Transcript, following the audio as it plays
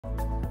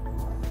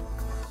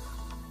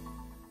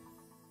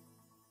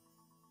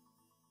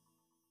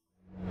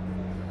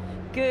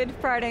Good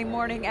Friday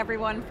morning,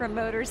 everyone, from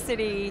Motor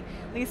City.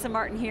 Lisa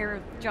Martin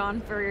here,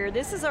 John Furrier.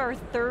 This is our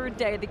third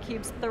day,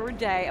 theCUBE's third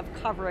day of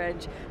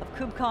coverage of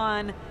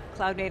KubeCon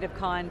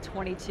CloudNativeCon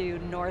 22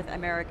 North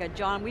America.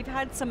 John, we've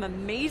had some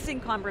amazing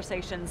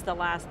conversations the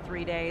last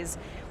 3 days.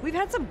 We've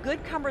had some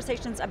good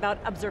conversations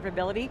about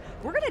observability.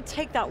 We're going to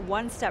take that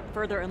one step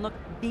further and look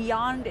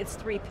beyond its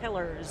 3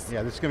 pillars.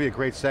 Yeah, this is going to be a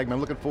great segment. I'm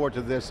looking forward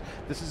to this.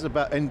 This is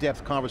about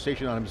in-depth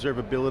conversation on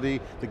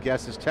observability. The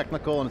guest is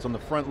technical and it's on the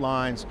front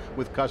lines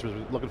with customers.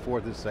 We're looking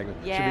forward to this segment.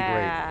 Yeah.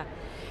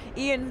 Should be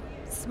great. Ian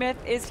Smith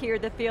is here,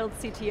 the field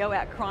CTO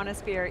at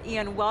Chronosphere.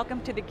 Ian,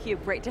 welcome to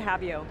theCUBE, great to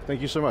have you.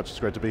 Thank you so much, it's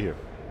great to be here.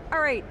 All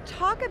right,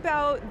 talk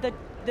about the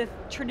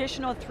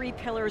traditional 3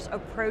 pillars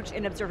approach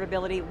in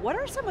observability. What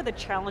are some of the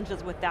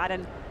challenges with that,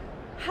 and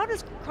how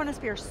does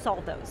Chronosphere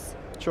solve those?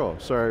 Sure,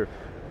 so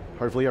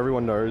hopefully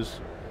everyone knows,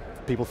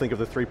 people think of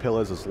the 3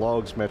 pillars as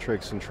logs,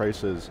 metrics, and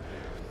traces.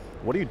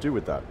 What do you do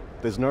with that?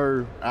 There's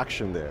no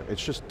action there,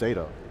 it's just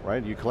data,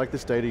 right? You collect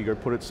this data, you go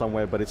put it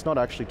somewhere, but it's not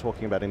actually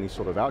talking about any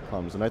sort of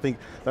outcomes, and I think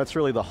that's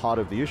really the heart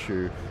of the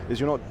issue,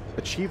 is you're not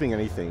achieving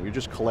anything, you're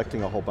just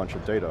collecting a whole bunch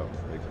of data.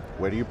 Like,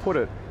 where do you put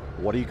it?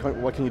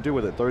 What can you do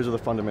with it? Those are the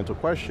fundamental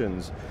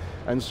questions.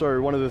 And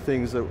so one of the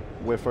things that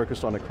we're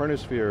focused on at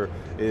Chronosphere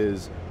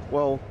is,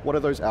 well, what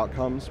are those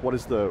outcomes? What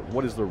is the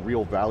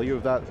real value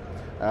of that?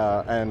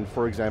 And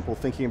for example,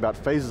 thinking about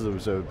phases of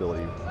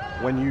observability.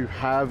 When you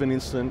have an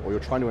incident or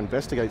you're trying to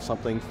investigate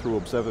something through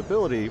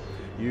observability,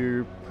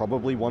 you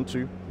probably want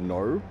to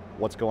know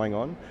what's going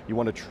on. You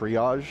want to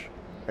triage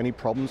any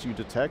problems you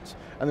detect,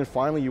 and then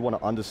finally you want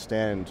to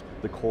understand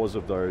the cause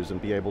of those and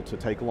be able to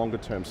take longer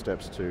term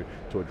steps to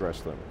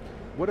address them.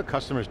 What do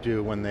customers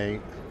do when they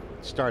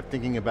start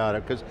thinking about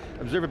it? Because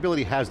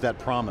observability has that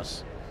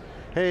promise.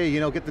 Hey, you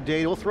know, get the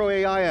data, we'll throw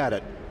AI at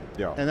it,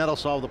 and that'll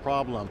solve the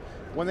problem.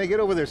 When they get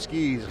over their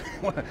skis,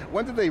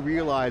 when do they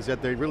realize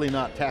that they're really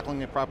not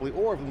tackling it properly,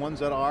 or the ones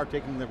that are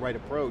taking the right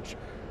approach?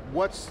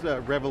 What's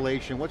the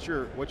revelation? What's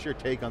your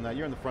take on that?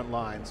 You're in the front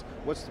lines.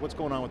 What's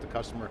going on with the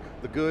customer?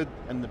 The good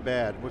and the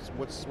bad.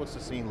 What's the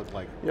scene look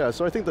like? Yeah,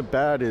 so I think the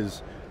bad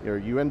is,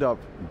 you end up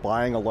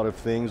buying a lot of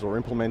things or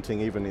implementing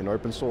even in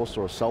open source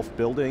or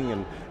self-building,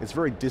 and it's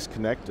very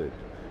disconnected.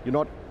 You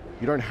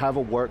don't have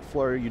a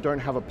workflow, you don't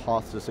have a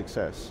path to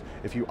success.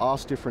 If you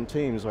ask different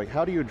teams, like,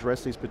 how do you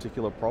address these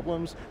particular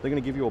problems, they're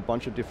going to give you a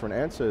bunch of different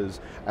answers,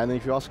 and then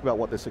if you ask about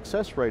what the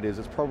success rate is,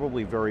 it's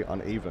probably very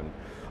uneven.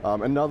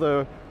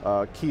 Another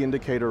key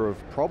indicator of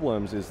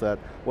problems is that,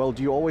 well,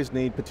 do you always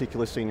need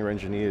particular senior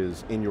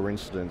engineers in your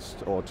instance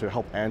or to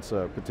help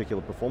answer particular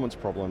performance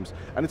problems?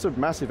 And it's a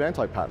massive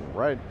anti-pattern,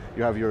 right?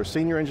 You have your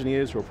senior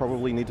engineers who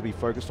probably need to be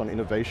focused on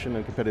innovation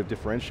and competitive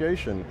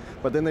differentiation,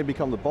 but then they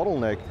become the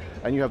bottleneck,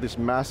 and you have this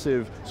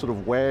massive sort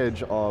of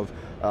wedge of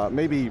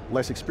maybe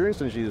less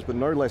experienced engineers, but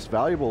no less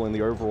valuable in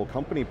the overall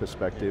company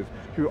perspective,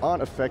 who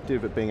aren't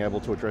effective at being able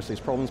to address these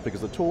problems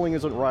because the tooling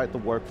isn't right, the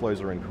workflows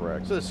are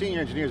incorrect. So the senior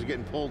engineers are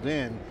getting pulled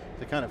in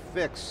to kind of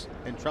fix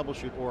and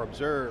troubleshoot or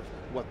observe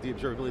what the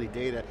observability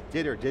data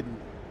did or didn't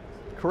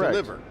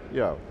deliver.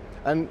 Yeah.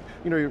 And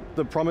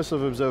the promise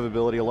of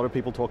observability, a lot of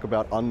people talk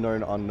about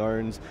unknown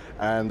unknowns,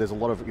 and there's a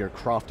lot of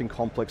crafting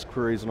complex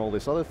queries and all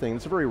this other thing.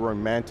 It's a very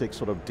romantic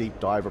sort of deep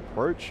dive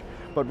approach,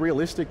 but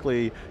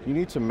realistically, you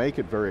need to make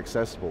it very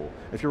accessible.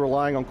 If you're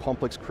relying on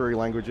complex query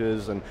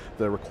languages and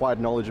the required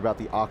knowledge about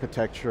the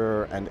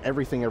architecture and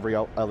everything every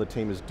other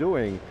team is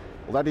doing,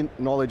 well, that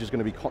knowledge is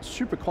going to be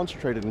super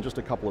concentrated in just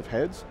a couple of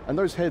heads, and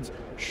those heads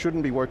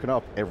shouldn't be woken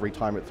up every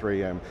time at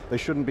 3 AM. They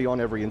shouldn't be on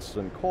every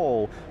instant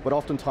call, but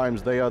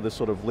oftentimes they are the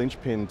sort of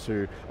linchpin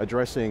to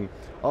addressing,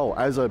 oh,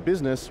 as a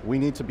business, we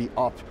need to be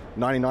up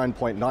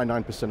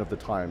 99.99% of the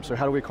time. So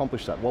how do we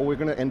accomplish that? Well, we're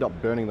going to end up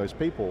burning those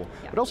people.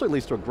 It also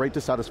leads to a great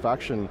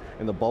dissatisfaction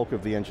in the bulk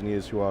of the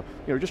engineers who are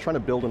just trying to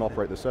build and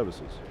operate the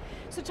services.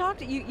 So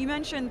you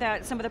mentioned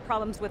that some of the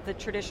problems with the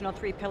traditional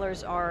 3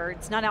 pillars are,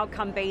 it's not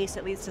outcome based,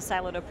 it leads to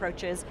siloed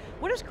approaches.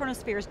 What is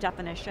Chronosphere's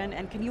definition,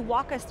 and can you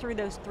walk us through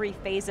those 3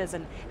 phases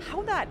and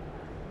how that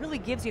really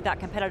gives you that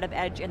competitive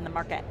edge in the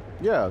market?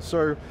 Yeah,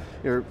 so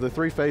the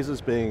 3 phases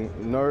being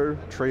know,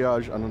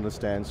 triage, and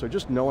understand. So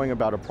just knowing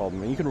about a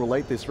problem, and you can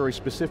relate this very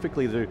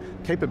specifically to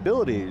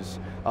capabilities,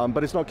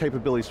 but it's not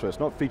capabilities first,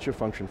 not feature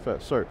function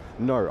first. So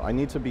know, I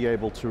need to be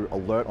able to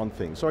alert on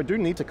things. So I do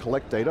need to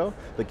collect data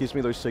that gives me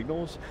those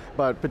signals,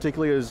 but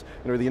particularly as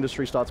the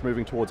industry starts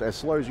moving towards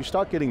SLOs, you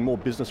start getting more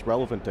business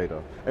relevant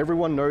data.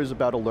 Everyone knows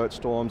about alert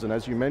storms, and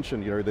as you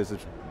mentioned, there's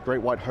this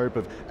great white hope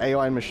of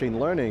AI and machine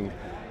learning,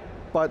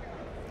 but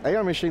AI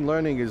machine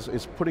learning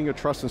is putting your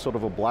trust in sort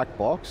of a black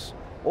box,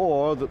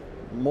 or the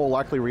more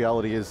likely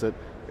reality is that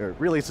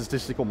really it's a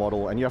statistical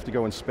model and you have to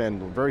go and spend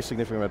a very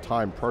significant amount of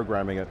time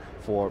programming it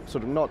for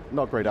sort of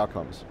not great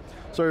outcomes.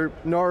 So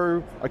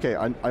know, okay,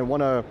 I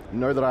want to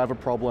know that I have a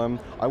problem,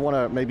 I want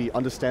to maybe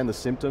understand the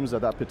symptoms of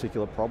that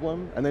particular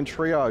problem, and then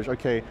triage,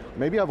 okay,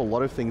 maybe I have a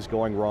lot of things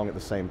going wrong at the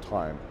same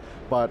time,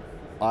 but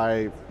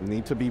I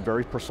need to be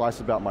very precise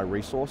about my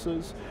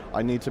resources.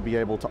 I need to be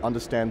able to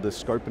understand the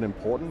scope and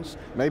importance.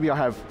 Maybe I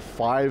have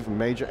 5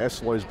 major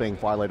SLOs being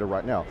violated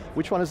right now.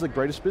 Which one has the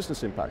greatest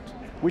business impact?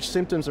 Which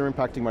symptoms are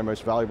impacting my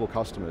most valuable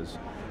customers?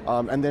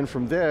 And then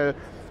from there,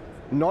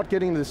 not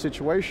getting into the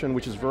situation,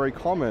 which is very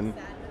common,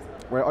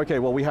 where, okay,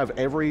 well we have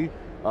every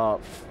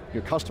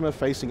your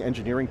customer-facing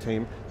engineering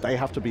team, they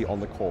have to be on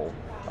the call.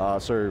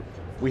 So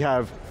we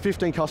have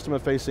 15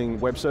 customer-facing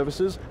web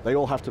services, they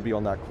all have to be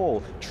on that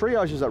call.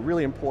 Triage is that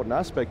really important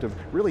aspect of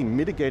really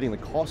mitigating the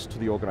cost to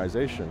the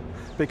organization.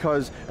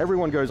 Because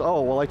everyone goes,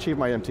 oh, well I achieved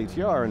my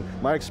MTTR,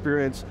 and my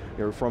experience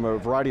from a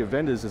variety of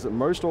vendors is that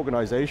most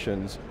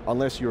organizations,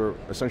 unless you're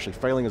essentially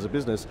failing as a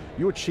business,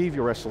 you achieve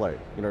your SLA.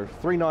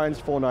 3 nines,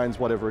 4 nines,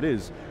 whatever it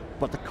is.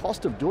 But the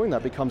cost of doing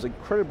that becomes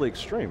incredibly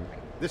extreme.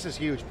 This is a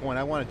huge point.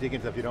 I want to dig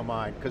into that if you don't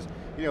mind, because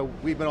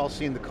we've been all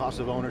seeing the cost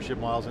of ownership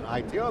models in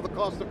IT. Oh, the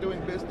cost of doing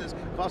business,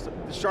 cost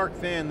of the shark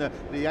fin,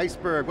 the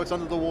iceberg, what's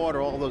under the water,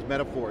 all those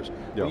metaphors.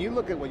 Yep. When you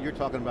look at what you're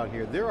talking about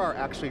here, there are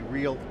actually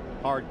real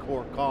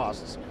hardcore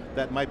costs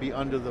that might be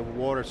under the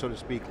water, so to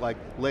speak, like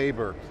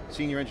labor,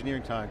 senior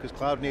engineering time, because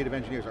cloud native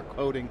engineers are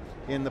coding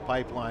in the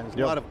pipeline.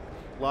 There's a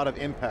lot of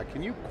impact.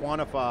 Can you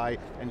quantify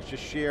and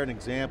just share an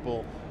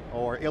example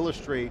or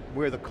illustrate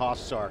where the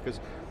costs are? Because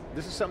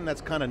this is something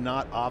that's kind of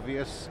not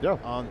obvious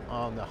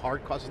on the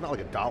hard costs. It's not like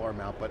a dollar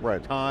amount,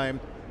 but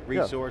time,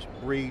 resource,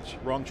 breach,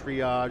 wrong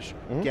triage,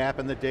 gap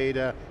in the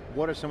data.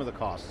 What are some of the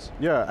costs?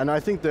 Yeah, and I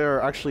think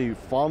they're actually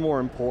far more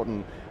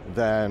important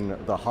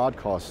than the hard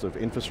costs of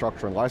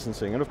infrastructure and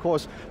licensing. And of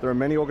course, there are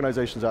many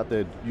organizations out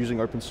there using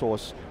open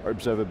source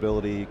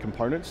observability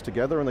components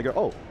together, and they go,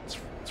 oh,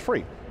 it's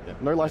free,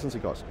 no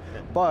licensing cost.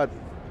 But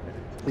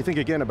you think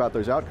again about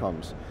those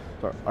outcomes.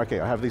 So, okay,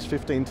 I have these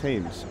 15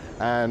 teams,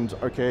 and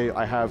okay,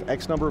 I have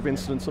X number of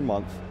incidents a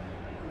month.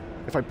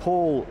 If I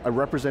pull a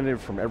representative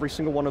from every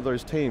single one of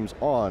those teams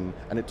on,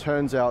 and it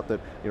turns out that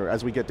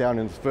as we get down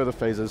in further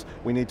phases,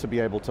 we need to be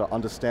able to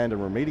understand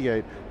and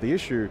remediate the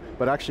issue,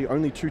 but actually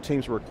only 2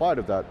 teams are required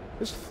of that.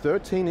 There's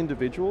 13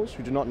 individuals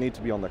who do not need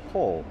to be on the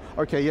call.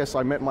 Okay, yes,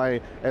 I met my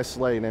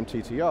SLA and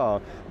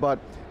MTTR, but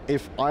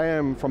if I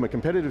am, from a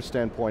competitive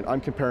standpoint,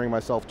 I'm comparing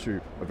myself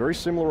to a very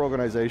similar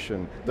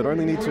organization that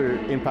only need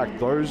to impact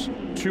those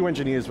 2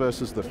 engineers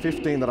versus the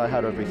 15 that I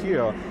had over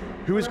here,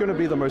 who is going to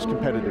be the most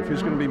competitive,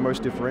 who's going to be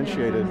most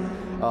differentiated?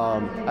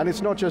 And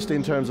it's not just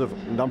in terms of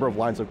number of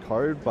lines of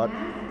code, but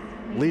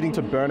leading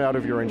to burnout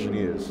of your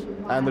engineers.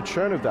 And the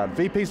churn of that.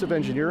 VPs of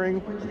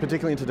engineering,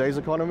 particularly in today's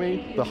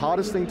economy, the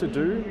hardest thing to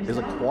do is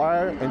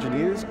acquire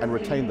engineers and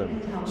retain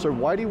them. So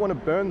why do you want to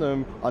burn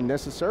them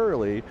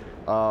unnecessarily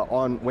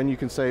when you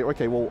can say,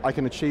 okay, well, I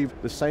can achieve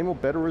the same or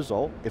better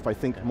result if I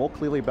think more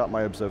clearly about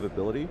my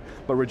observability,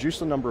 but reduce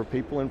the number of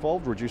people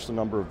involved, reduce the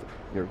number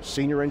of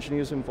senior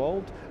engineers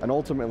involved, and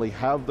ultimately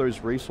have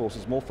those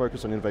resources more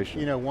focused on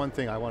innovation. One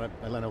thing I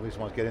know Lisa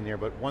wants to get in here,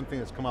 but one thing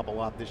that's come up a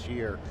lot this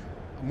year,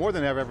 more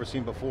than I've ever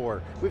seen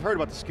before, we've heard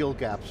about the skill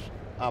gaps,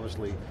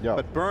 obviously,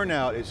 but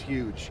burnout is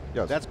huge.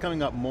 Yes. That's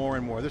coming up more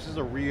and more. This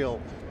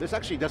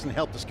actually doesn't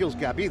help the skills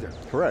gap either.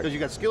 Correct. Because you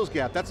got skills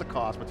gap, that's a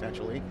cost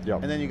potentially,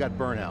 and then you got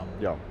burnout.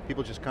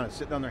 People just kind of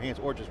sitting on their hands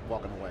or just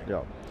walking away.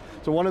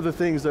 So one of the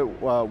things that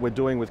we're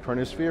doing with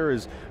Chronosphere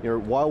is,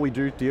 while we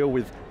do deal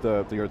with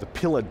the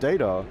pillar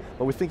data,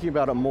 but we're thinking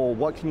about it more,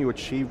 what can you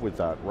achieve with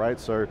that, right?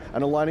 So,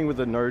 and aligning with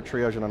the know,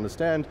 triage, and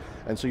understand,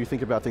 and so you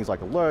think about things like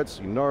alerts,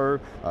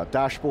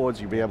 dashboards,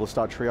 you'll be able to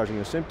start triaging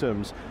your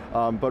symptoms,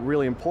 but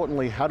really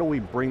importantly, how do we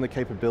bring the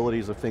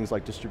capabilities of things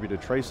like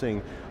distributed tracing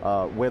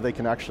where they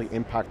can actually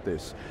impact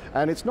this?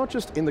 And it's not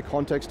just in the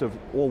context of,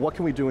 well, what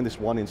can we do in this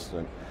one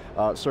incident?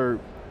 So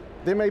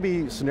there may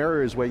be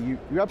scenarios where you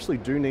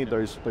absolutely do need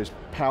those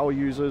power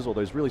users or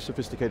those really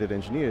sophisticated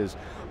engineers,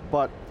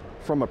 but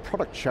from a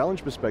product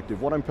challenge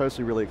perspective, what I'm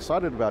personally really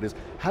excited about is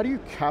how do you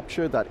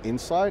capture that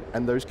insight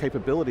and those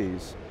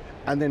capabilities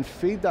and then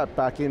feed that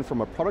back in from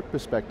a product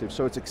perspective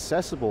so it's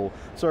accessible.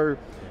 So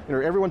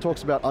everyone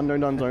talks about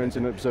unknown unknowns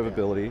in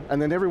observability,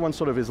 and then everyone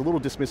sort of is a little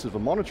dismissive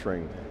of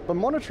monitoring. But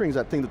monitoring is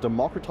that thing that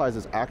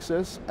democratizes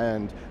access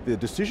and the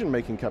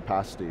decision-making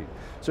capacity.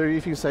 So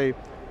if you say,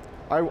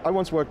 I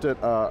once worked at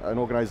an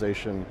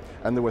organization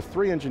and there were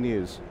 3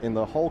 engineers in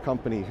the whole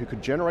company who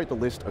could generate the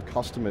list of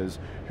customers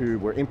who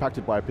were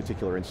impacted by a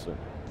particular incident.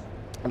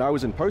 And I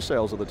was in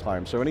post-sales at the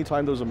time, so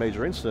anytime there was a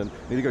major incident,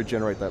 I need to go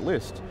generate that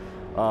list.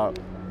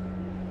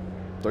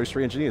 Those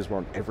 3 engineers were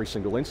on every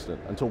single incident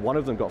until one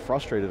of them got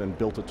frustrated and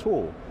built a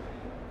tool.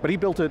 But he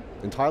built it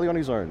entirely on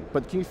his own.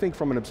 But can you think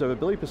from an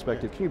observability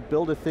perspective, can you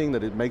build a thing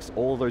that it makes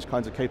all of those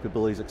kinds of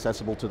capabilities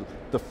accessible to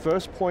the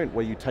first point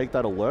where you take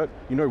that alert,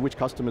 you know which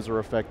customers are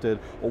affected,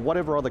 or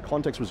whatever other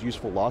context was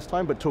useful last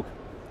time, but took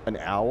an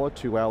hour,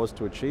 2 hours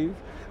to achieve.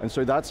 And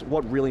so that's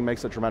what really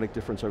makes a dramatic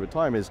difference over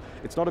time is,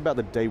 it's not about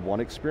the day one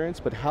experience,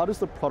 but how does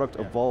the product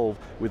evolve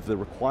with the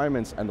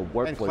requirements and the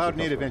workflows. And cloud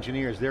native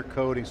engineers, they're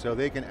coding so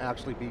they can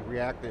actually be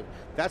reactive.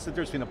 That's the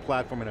difference between a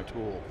platform and a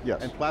tool.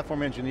 Yes. And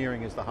platform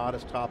engineering is the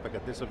hottest topic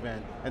at this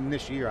event, and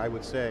this year I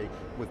would say,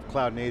 with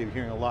cloud native,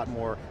 hearing a lot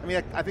more. I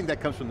mean, I think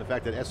that comes from the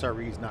fact that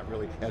SRE is not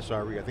really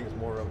SRE, I think it's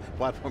more of a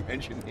platform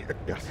engineer.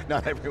 Yes.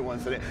 Not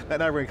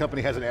every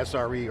company has an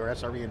SRE or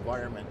SRE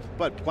environment,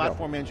 but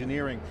platform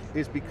engineering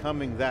is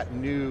becoming that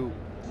new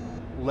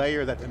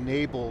layer that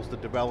enables the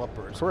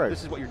developers. Correct.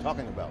 This is what you're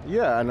talking about.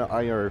 Yeah,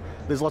 and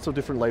there's lots of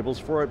different labels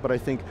for it, but I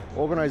think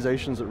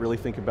organizations that really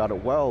think about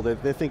it well, they're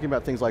thinking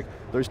about things like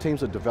those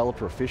teams of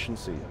developer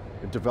efficiency,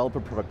 developer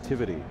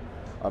productivity,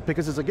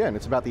 because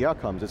it's about the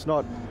outcomes. It's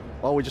not,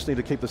 oh, we just need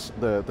to keep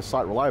the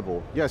site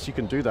reliable. Yes, you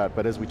can do that,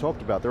 but as we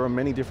talked about, there are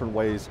many different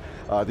ways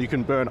that you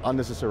can burn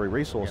unnecessary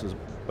resources.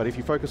 But if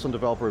you focus on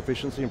developer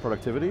efficiency and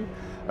productivity,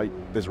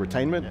 there's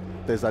retainment,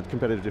 there's that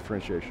competitive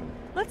differentiation.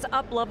 Let's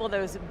up-level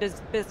those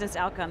business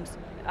outcomes.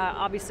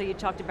 Obviously you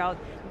talked about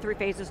 3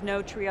 phases,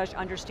 know, triage,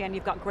 understand.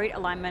 You've got great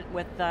alignment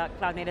with the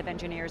cloud native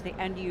engineers, the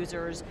end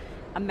users.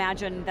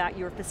 Imagine that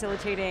you're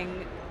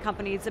facilitating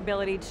companies'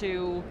 ability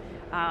to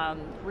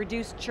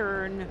reduce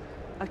churn,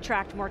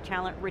 attract more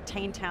talent,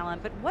 retain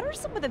talent, but what are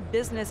some of the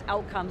business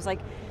outcomes, like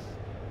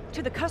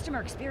to the customer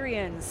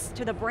experience,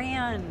 to the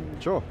brand?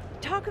 Sure.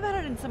 Talk about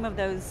it in some of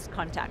those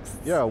contexts.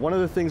 Yeah, one of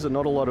the things that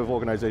not a lot of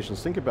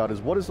organizations think about is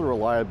what is the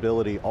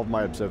reliability of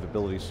my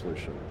observability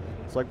solution?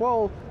 It's like,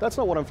 well, that's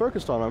not what I'm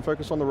focused on. I'm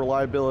focused on the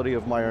reliability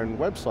of my own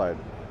website.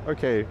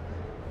 Okay,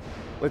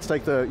 let's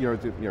take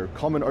the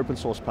common open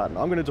source pattern.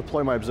 I'm going to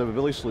deploy my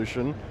observability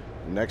solution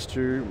next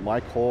to my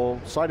core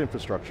site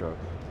infrastructure.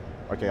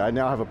 Okay, I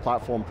now have a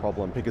platform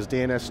problem because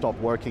DNS stopped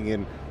working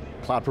in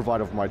cloud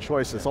provider of my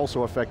choice. It's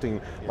also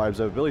affecting my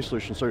observability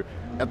solution. So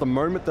at the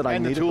moment that I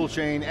need the tool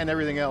chain and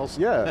everything else.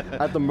 Yeah,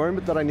 at the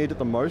moment that I need it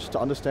the most to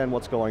understand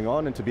what's going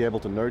on and to be able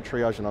to know,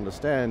 triage, and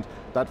understand,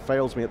 that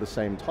fails me at the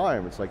same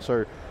time. It's like,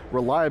 so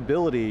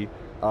reliability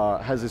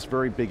has this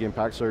very big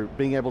impact, so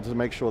being able to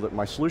make sure that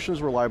my solution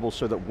is reliable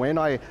so that when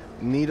I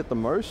need it the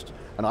most,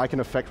 and I can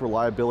affect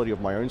reliability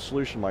of my own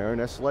solution, my own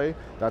SLA,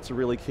 that's a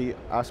really key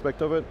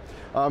aspect of it.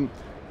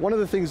 One of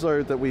the things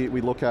though that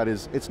we look at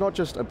is, it's not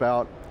just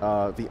about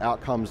the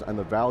outcomes and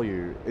the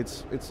value,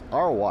 it's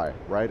ROI,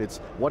 right? It's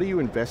what are you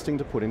investing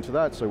to put into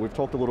that? So we've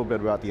talked a little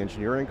bit about the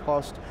engineering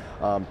cost,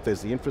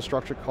 there's the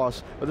infrastructure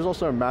cost, but there's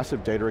also a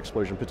massive data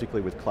explosion,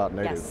 particularly with cloud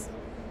native. Yes,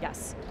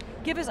 yes.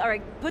 Give us, all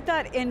right, put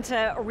that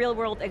into real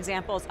world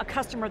examples, a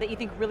customer that you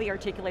think really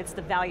articulates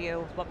the value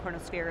of what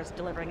Chronosphere is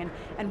delivering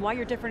and why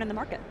you're different in the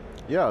market.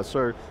 Yeah,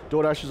 so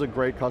DoorDash is a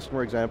great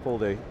customer example.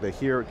 They're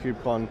here at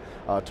KubeCon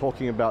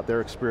talking about their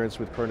experience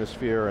with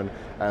Chronosphere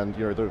and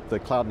the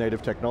cloud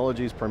native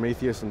technologies,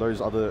 Prometheus and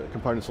those other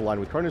components aligned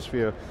with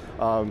Chronosphere.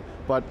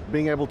 But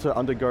being able to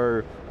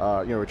undergo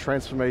a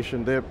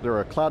transformation,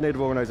 they're a cloud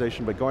native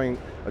organization, but going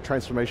a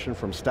transformation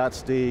from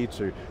StatsD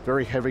to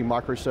very heavy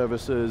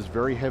microservices,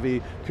 very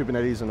heavy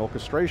Kubernetes and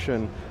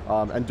orchestration,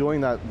 and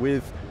doing that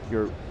with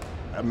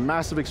a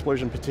massive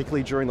explosion,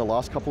 particularly during the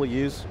last couple of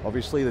years.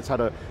 Obviously, that's had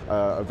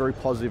a very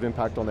positive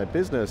impact on their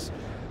business.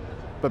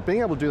 But being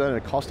able to do that in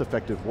a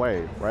cost-effective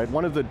way, right?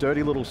 One of the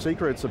dirty little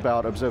secrets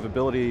about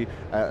observability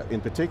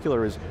in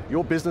particular is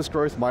your business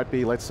growth might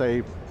be, let's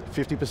say,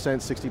 50%,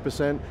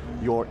 60%.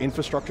 Your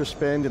infrastructure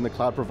spend in the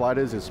cloud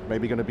providers is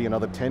maybe going to be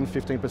another 10,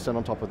 15%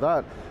 on top of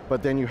that.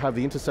 But then you have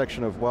the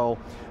intersection of, well,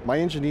 my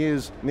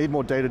engineers need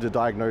more data to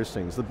diagnose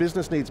things. The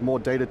business needs more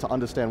data to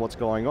understand what's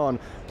going on.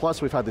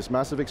 Plus we've had this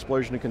massive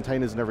explosion of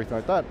containers and everything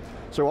like that.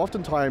 So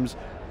oftentimes,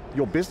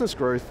 your business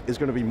growth is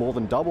going to be more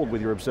than doubled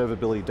with your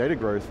observability data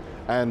growth,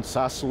 and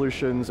SaaS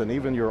solutions and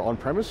even your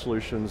on-premise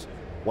solutions,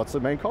 what's the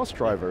main cost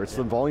driver? It's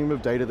the volume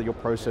of data that you're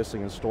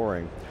processing and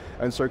storing.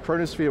 And so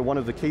Chronosphere, one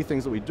of the key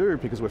things that we do,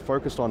 because we're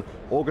focused on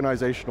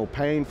organizational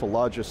pain for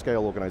larger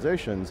scale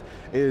organizations,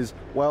 is,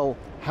 well,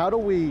 how do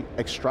we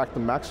extract the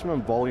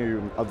maximum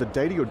volume of the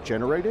data you're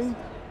generating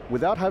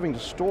without having to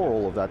store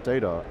all of that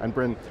data and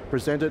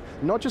present it,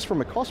 not just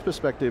from a cost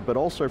perspective, but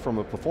also from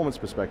a performance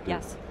perspective.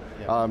 Yes.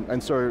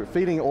 And so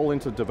feeding all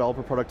into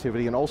developer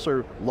productivity and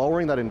also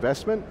lowering that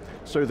investment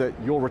so that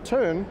your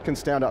return can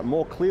stand out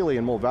more clearly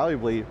and more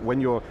valuably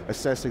when you're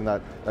assessing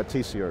that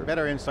TCO.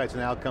 Better insights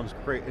and outcomes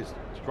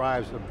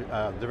drives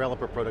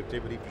developer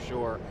productivity for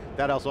sure.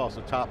 That is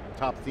also top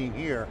theme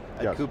here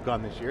at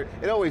KubeCon this year.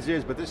 It always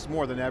is, but this is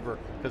more than ever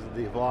because of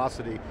the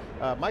velocity.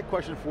 My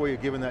question for you,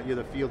 given that you're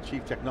the Field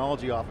Chief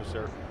Technology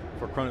Officer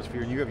for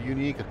Chronosphere, and you have a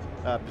unique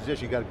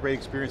position, you've got a great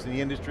experience in the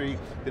industry,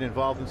 been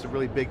involved in some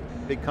really big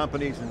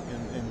companies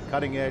and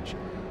cutting edge.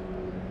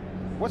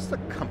 What's the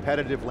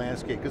competitive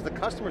landscape? Because the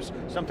customers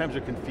sometimes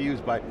are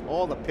confused by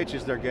all the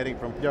pitches they're getting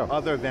from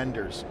other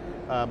vendors.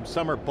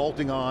 Some are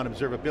bolting on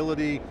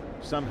observability,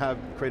 some have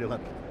created,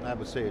 I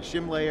would say, a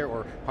shim layer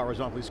or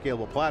horizontally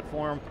scalable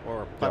platform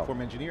or platform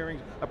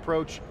engineering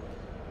approach.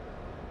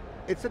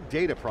 It's a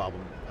data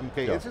problem,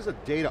 okay? This is a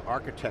data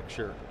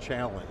architecture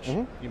challenge.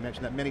 You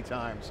mentioned that many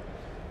times.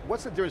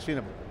 what's the difference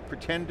between a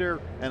pretender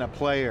and a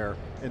player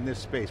in this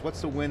space?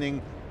 What's the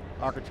winning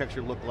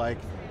architecture look like?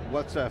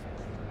 What's a,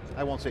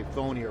 I won't say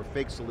phony or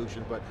fake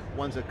solution, but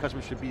ones that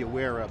customers should be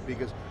aware of?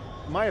 Because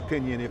in my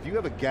opinion, if you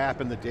have a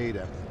gap in the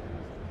data,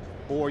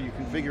 or you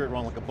configure it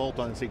wrong like a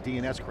bolt-on and say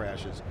DNS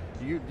crashes,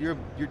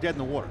 you're dead in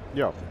the water.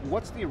 Yeah.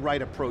 What's the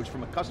right approach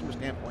from a customer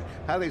standpoint?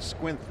 How do they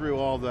squint through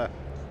all the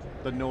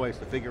noise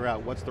to figure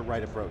out what's the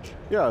right approach?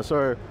 Yeah,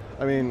 so,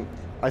 I mean,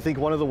 I think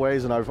one of the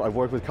ways, and I've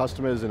worked with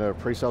customers in a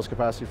pre-sales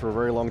capacity for a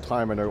very long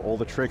time, I know all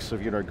the tricks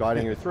of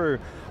guiding you through.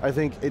 I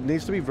think it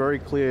needs to be very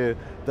clear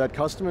that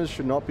customers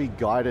should not be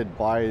guided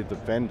by the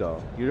vendor.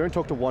 You don't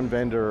talk to one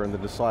vendor and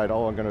then decide,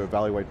 oh, I'm going to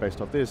evaluate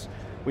based off this.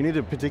 We need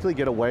to particularly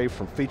get away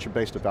from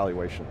feature-based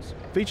evaluations.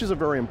 Features are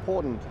very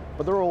important,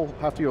 but they all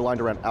have to be aligned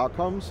around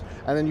outcomes,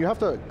 and then you have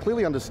to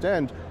clearly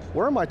understand,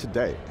 where am I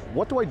today?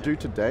 What do I do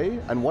today,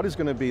 and what is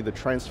going to be the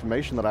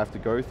transformation that I have to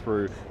go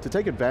through to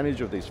take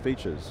advantage of these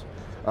features?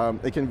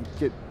 It can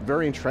get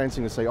very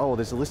entrancing to say, oh,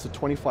 there's a list of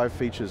 25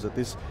 features that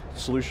this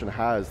solution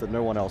has that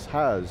no one else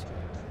has,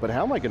 but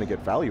how am I going to get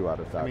value out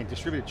of that? I mean,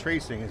 distributed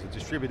tracing is a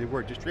distributed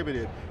word.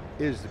 Distributed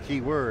is the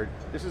key word.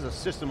 This is a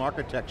system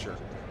architecture.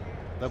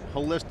 The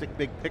holistic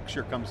big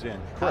picture comes in.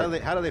 How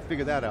do they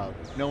figure that out?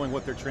 Knowing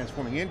what they're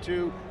transforming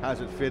into, how does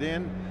it fit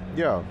in?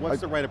 Yeah.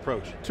 What's the right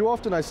approach? Too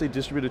often I see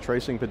distributed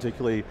tracing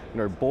particularly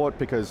bought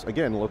because,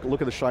 again,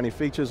 look at the shiny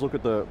features, look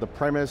at the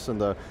premise and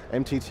the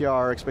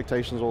MTTR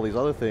expectations, all these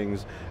other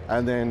things,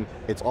 and then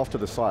it's off to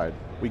the side.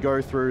 We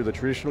go through the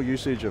traditional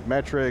usage of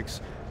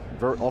metrics,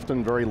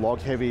 often very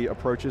log-heavy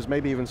approaches,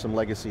 maybe even some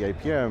legacy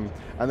APM,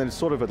 and then it's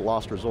sort of at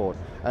last resort.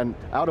 And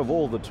out of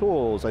all the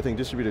tools, I think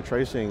distributed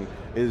tracing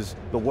is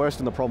the worst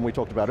in the problem we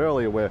talked about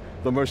earlier, where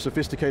the most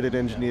sophisticated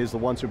engineers, the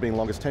ones who are being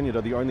longest tenured,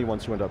 are the only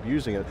ones who end up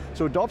using it.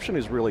 So adoption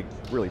is really,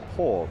 really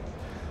poor.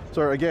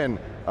 So again,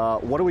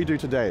 what do we do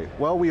today?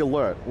 Well, we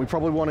alert. We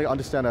probably want to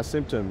understand our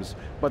symptoms,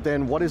 but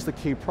then what is the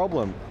key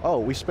problem? Oh,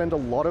 we spend a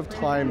lot of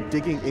time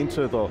digging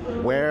into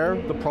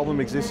where the problem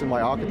exists in my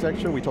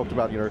architecture. We talked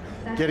about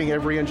getting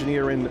every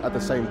engineer in at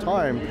the same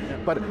time,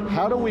 but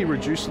how do we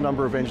reduce the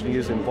number of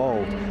engineers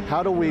involved?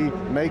 How do we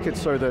make it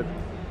so that,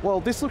 well,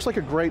 this looks like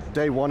a great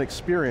day 1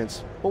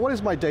 experience, but what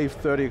is my day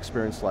 30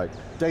 experience like?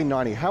 Day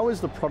 90, how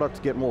is the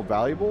product get more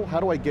valuable? How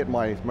do I get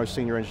my most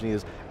senior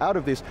engineers out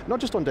of this, not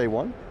just on day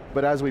 1,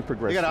 but as we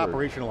progress You got to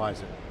operationalize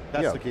it.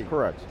 That's the key.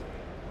 Correct.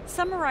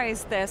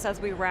 Summarize this as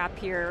we wrap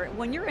here.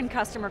 When you're in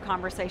customer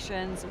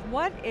conversations,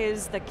 what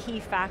is the key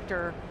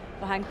factor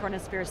behind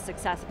Chronosphere's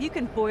success? If you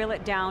can boil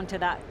it down to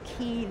that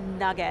key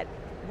nugget,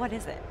 what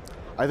is it?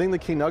 I think the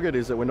key nugget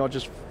is that we're not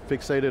just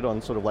fixated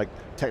on sort of like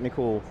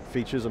technical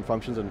features and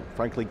functions and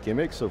frankly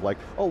gimmicks of like,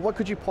 oh, what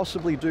could you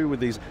possibly do with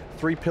these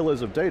 3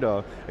 pillars of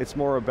data? It's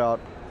more about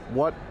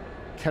what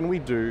can we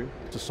do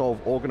to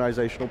solve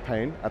organizational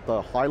pain at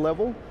the high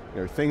level,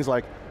 things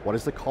like, what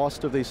is the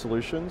cost of these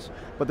solutions?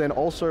 But then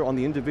also on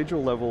the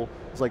individual level,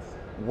 it's like,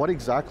 what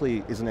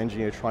exactly is an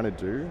engineer trying to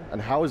do,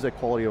 and how is their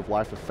quality of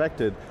life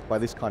affected by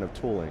this kind of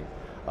tooling?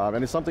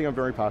 And it's something I'm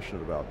very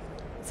passionate about.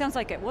 Sounds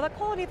like it. Well, the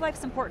quality of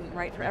life's important,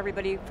 right, for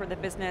everybody, for the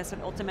business,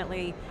 and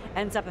ultimately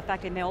ends up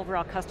affecting the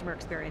overall customer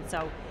experience.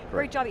 So,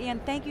 great job, Ian.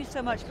 Thank you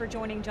so much for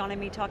joining John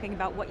and me, talking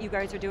about what you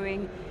guys are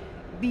doing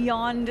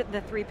beyond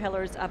the 3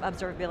 pillars of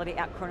observability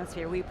at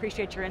Chronosphere. We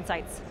appreciate your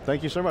insights.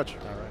 Thank you so much.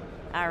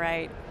 All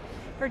right.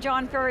 For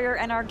John Furrier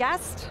and our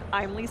guest,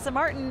 I'm Lisa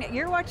Martin.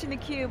 You're watching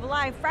theCUBE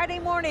live Friday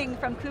morning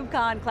from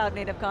KubeCon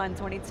CloudNativeCon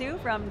 22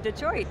 from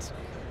Detroit.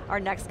 Our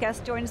next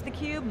guest joins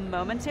theCUBE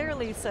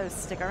momentarily, so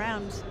stick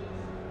around.